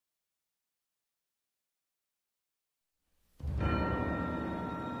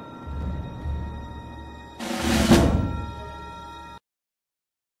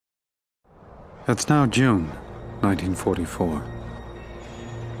It's now June, 1944.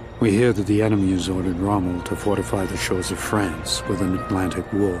 We hear that the enemy has ordered Rommel to fortify the shores of France with an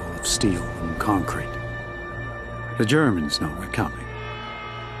Atlantic wall of steel and concrete. The Germans know we're coming.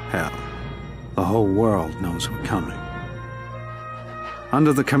 Hell, the whole world knows we're coming.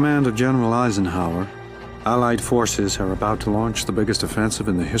 Under the command of General Eisenhower, Allied forces are about to launch the biggest offensive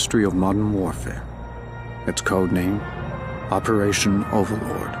in the history of modern warfare. Its code name, Operation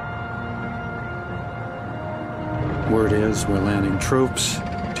Overlord. Word is we're landing troops,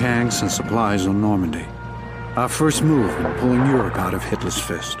 tanks, and supplies on Normandy. Our first move in pulling Europe out of Hitler's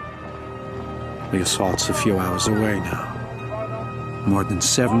fist. The assault's a few hours away now. More than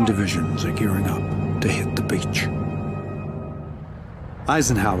 7 divisions are gearing up to hit the beach.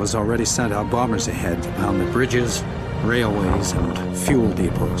 Eisenhower's already sent out bombers ahead to pound the bridges, railways, and fuel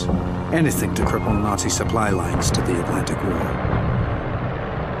depots. Anything to cripple Nazi supply lines to the Atlantic Wall.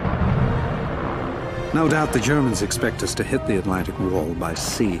 No doubt the Germans expect us to hit the Atlantic Wall by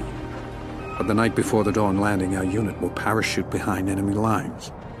sea. But the night before the dawn landing, our unit will parachute behind enemy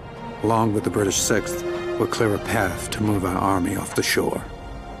lines. Along with the British 6th, we'll clear a path to move our army off the shore.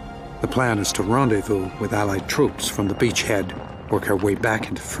 The plan is to rendezvous with Allied troops from the beachhead, work our way back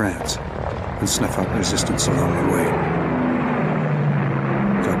into France, and snuff out resistance along the way.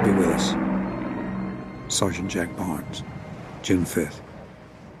 God be with us. Sergeant Jack Barnes, June 5th,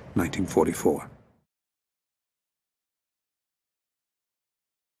 1944.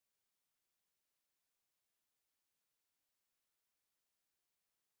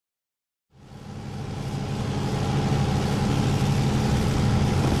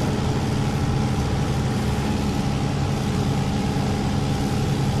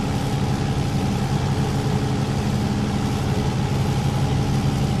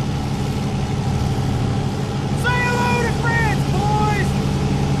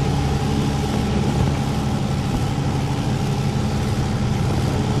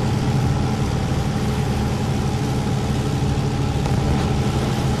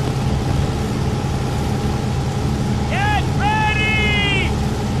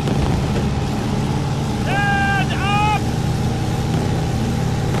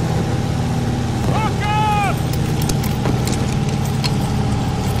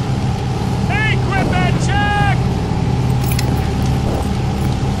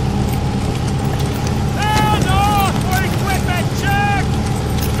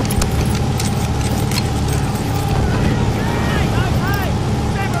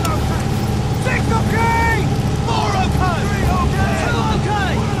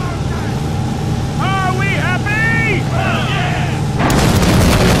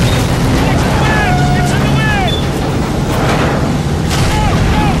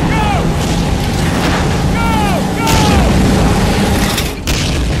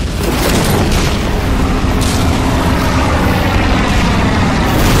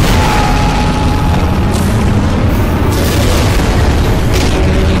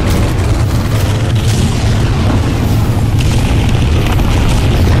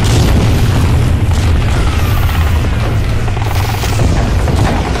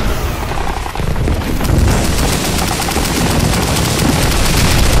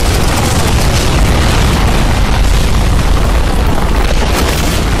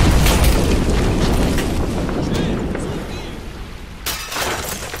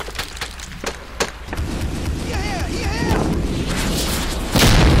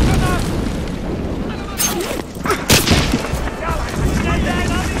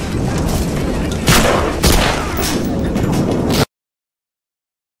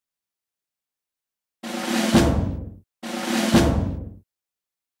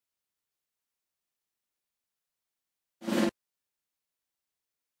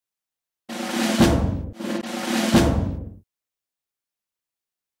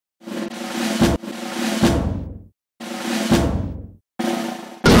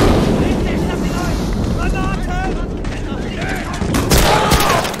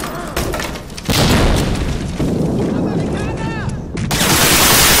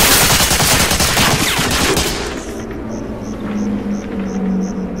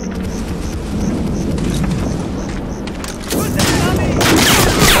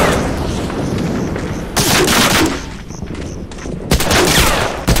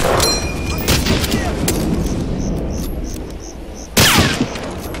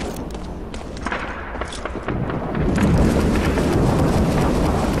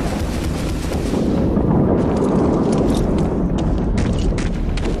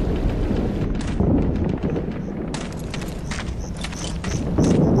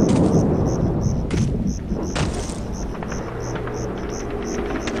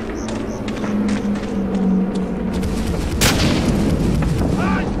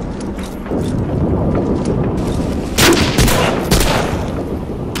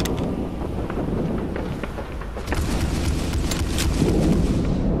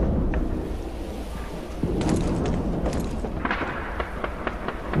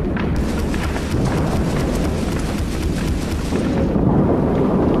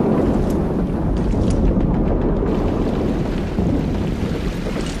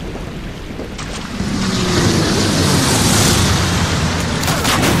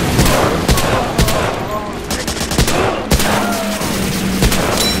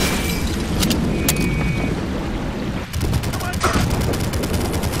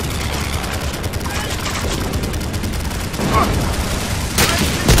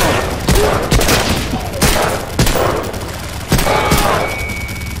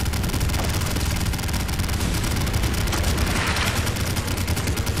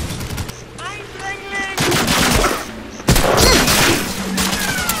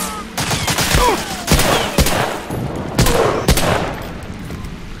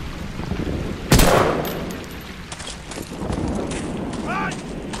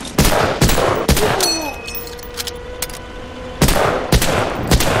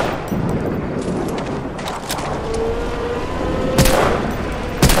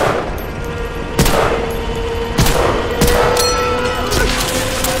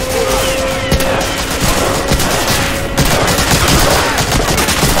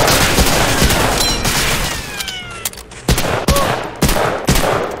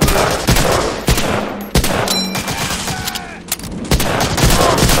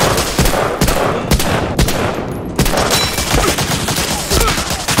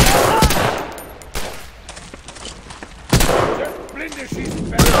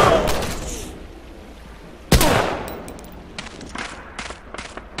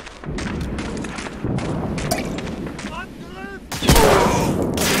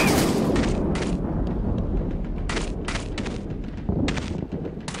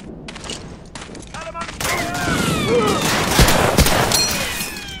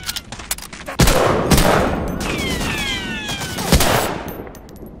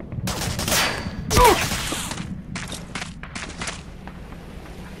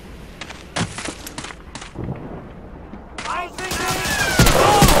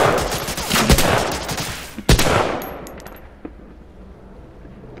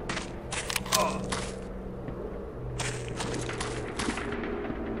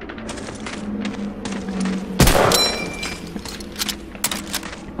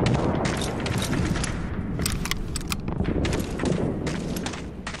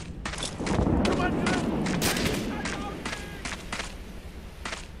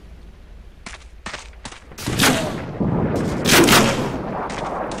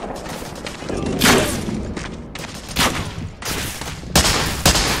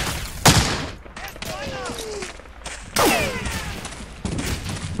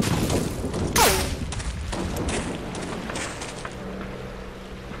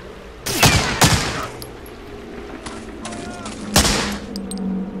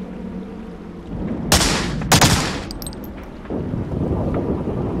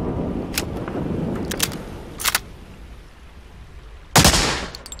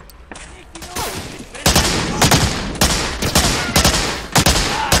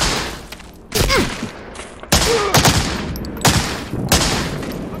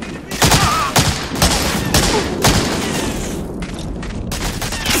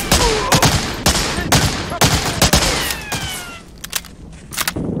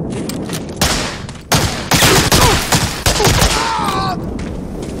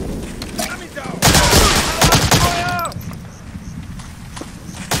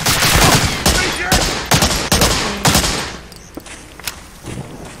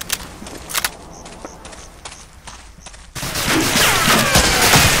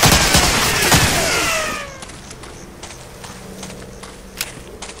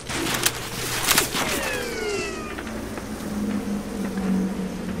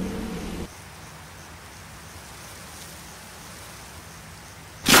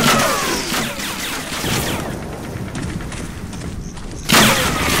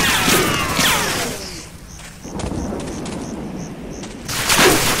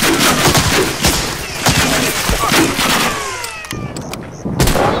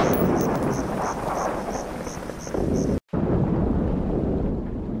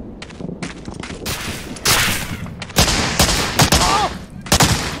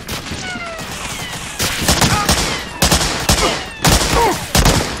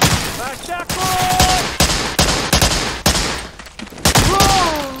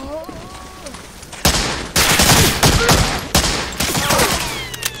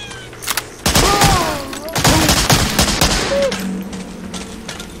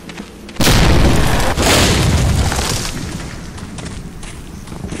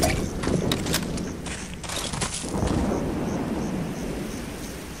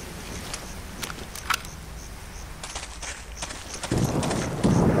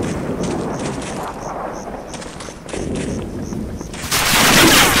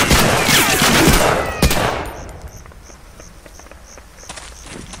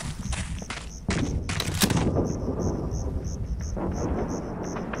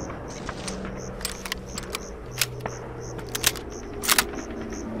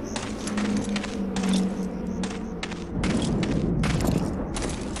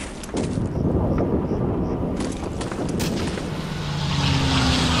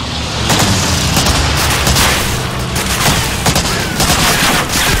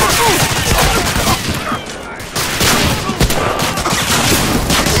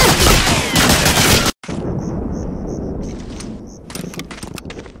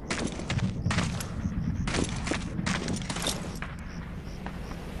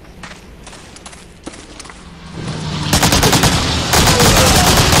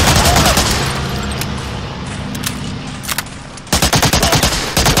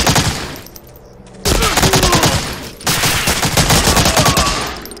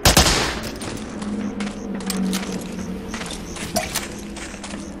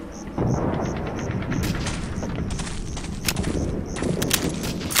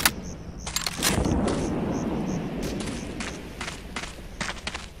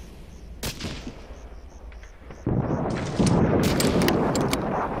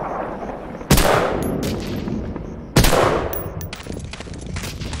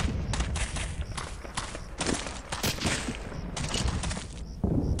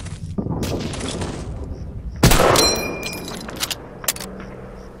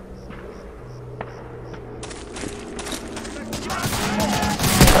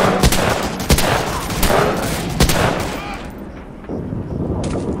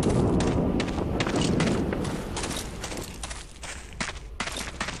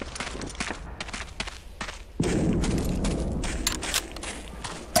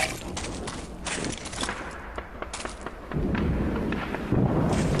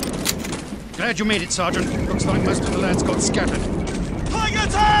 Glad you made it, Sergeant. Looks like most of the lads got scattered.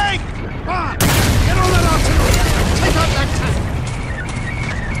 Tiger tank! on! Get on that artillery! Take out that tank!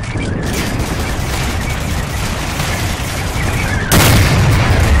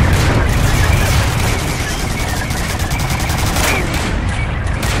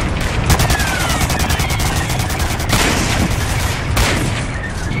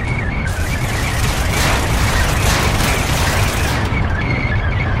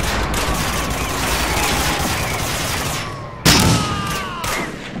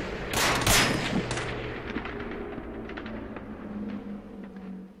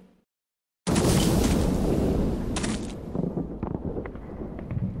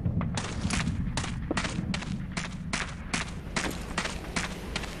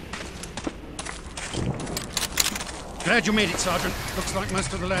 Glad you made it, Sergeant. Looks like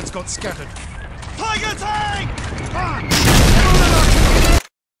most of the lads got scattered. Tiger tank! Come on! Get on that artillery!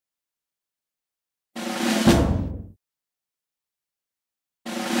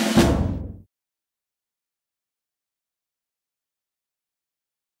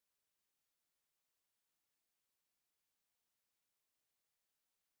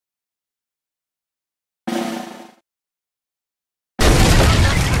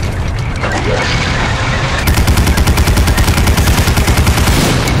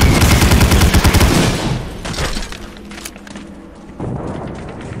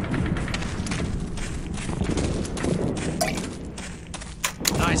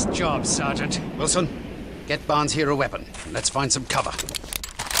 Nice job, Sergeant. Wilson, get Barnes here a weapon, and let's find some cover.